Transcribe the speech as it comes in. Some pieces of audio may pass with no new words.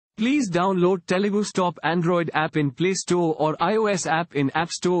Please download Telugu's top Android app in Play Store or iOS app in App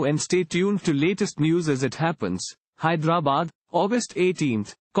Store and stay tuned to latest news as it happens. Hyderabad, August 18.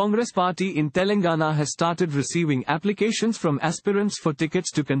 Congress Party in Telangana has started receiving applications from aspirants for tickets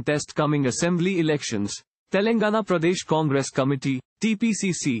to contest coming assembly elections. Telangana Pradesh Congress Committee,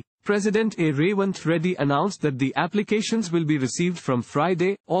 TPCC, President A. Revanth Reddy announced that the applications will be received from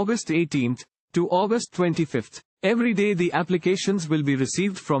Friday, August 18, to August 25. Every day the applications will be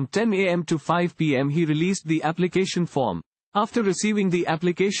received from 10 a.m. to 5 p.m. He released the application form. After receiving the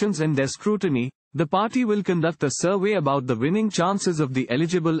applications and their scrutiny, the party will conduct a survey about the winning chances of the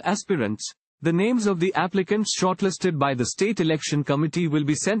eligible aspirants. The names of the applicants shortlisted by the State Election Committee will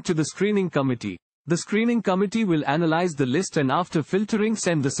be sent to the screening committee. The screening committee will analyze the list and after filtering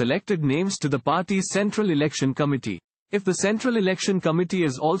send the selected names to the party's Central Election Committee. If the Central Election Committee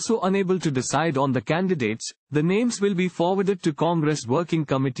is also unable to decide on the candidates, the names will be forwarded to Congress Working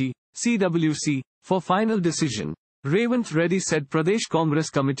Committee, CWC, for final decision. Revanth Reddy said Pradesh Congress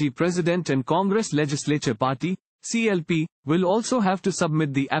Committee President and Congress Legislature Party, CLP, will also have to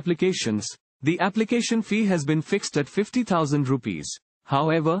submit the applications. The application fee has been fixed at 50,000 rupees.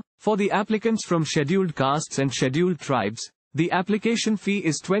 However, for the applicants from scheduled castes and scheduled tribes, the application fee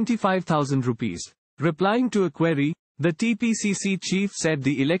is 25,000 rupees. Replying to a query, the TPCC chief said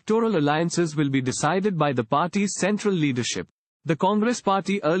the electoral alliances will be decided by the party's central leadership. The Congress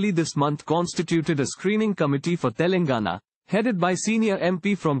Party early this month constituted a screening committee for Telangana, headed by senior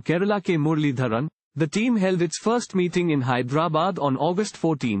MP from Kerala K. Muralidharan. The team held its first meeting in Hyderabad on August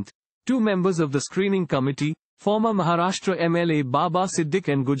 14. Two members of the screening committee, former Maharashtra MLA Baba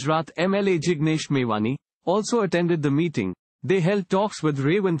Siddique and Gujarat MLA Jignesh Mewani, also attended the meeting. They held talks with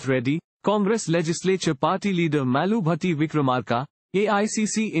Revanth Reddy, Congress Legislature Party leader Malu Bhatti Vikramarka,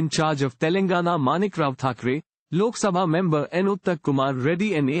 AICC in charge of Telangana Manik Rao Thakre, Lok Sabha member Uttam Kumar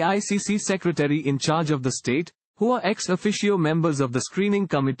Reddy and AICC secretary in charge of the state, who are ex officio members of the screening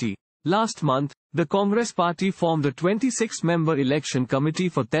committee. Last month, the Congress Party formed a 26-member election committee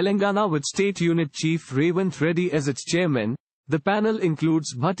for Telangana with State Unit Chief Revanth Reddy as its chairman. The panel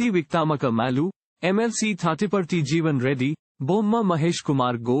includes Bhatti Vikramarka Malu, MLC Thatiparthi Jeevan Reddy, Bomma Mahesh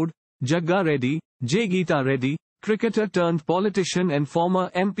Kumar Gowd, Jagga Reddy, J. Geetha Reddy, cricketer turned politician and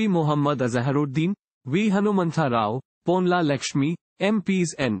former MP Mohammad Azharuddin, V. Hanumantha Rao, Ponla Lakshmi,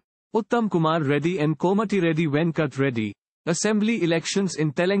 MPs N. Uttam Kumar Reddy and Komati Reddy Venkat Reddy. Assembly elections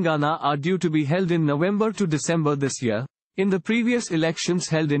in Telangana are due to be held in November to December this year. In the previous elections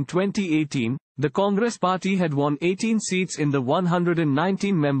held in 2018, the Congress Party had won 18 seats in the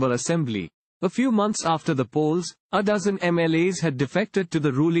 119-member assembly. A few months after the polls, a dozen MLAs had defected to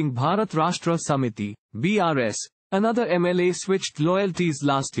the ruling Bharat Rashtra Samiti, BRS. Another MLA switched loyalties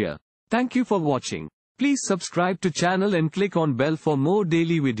last year. Thank you for watching. Please subscribe to channel and click on bell for more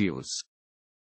daily videos.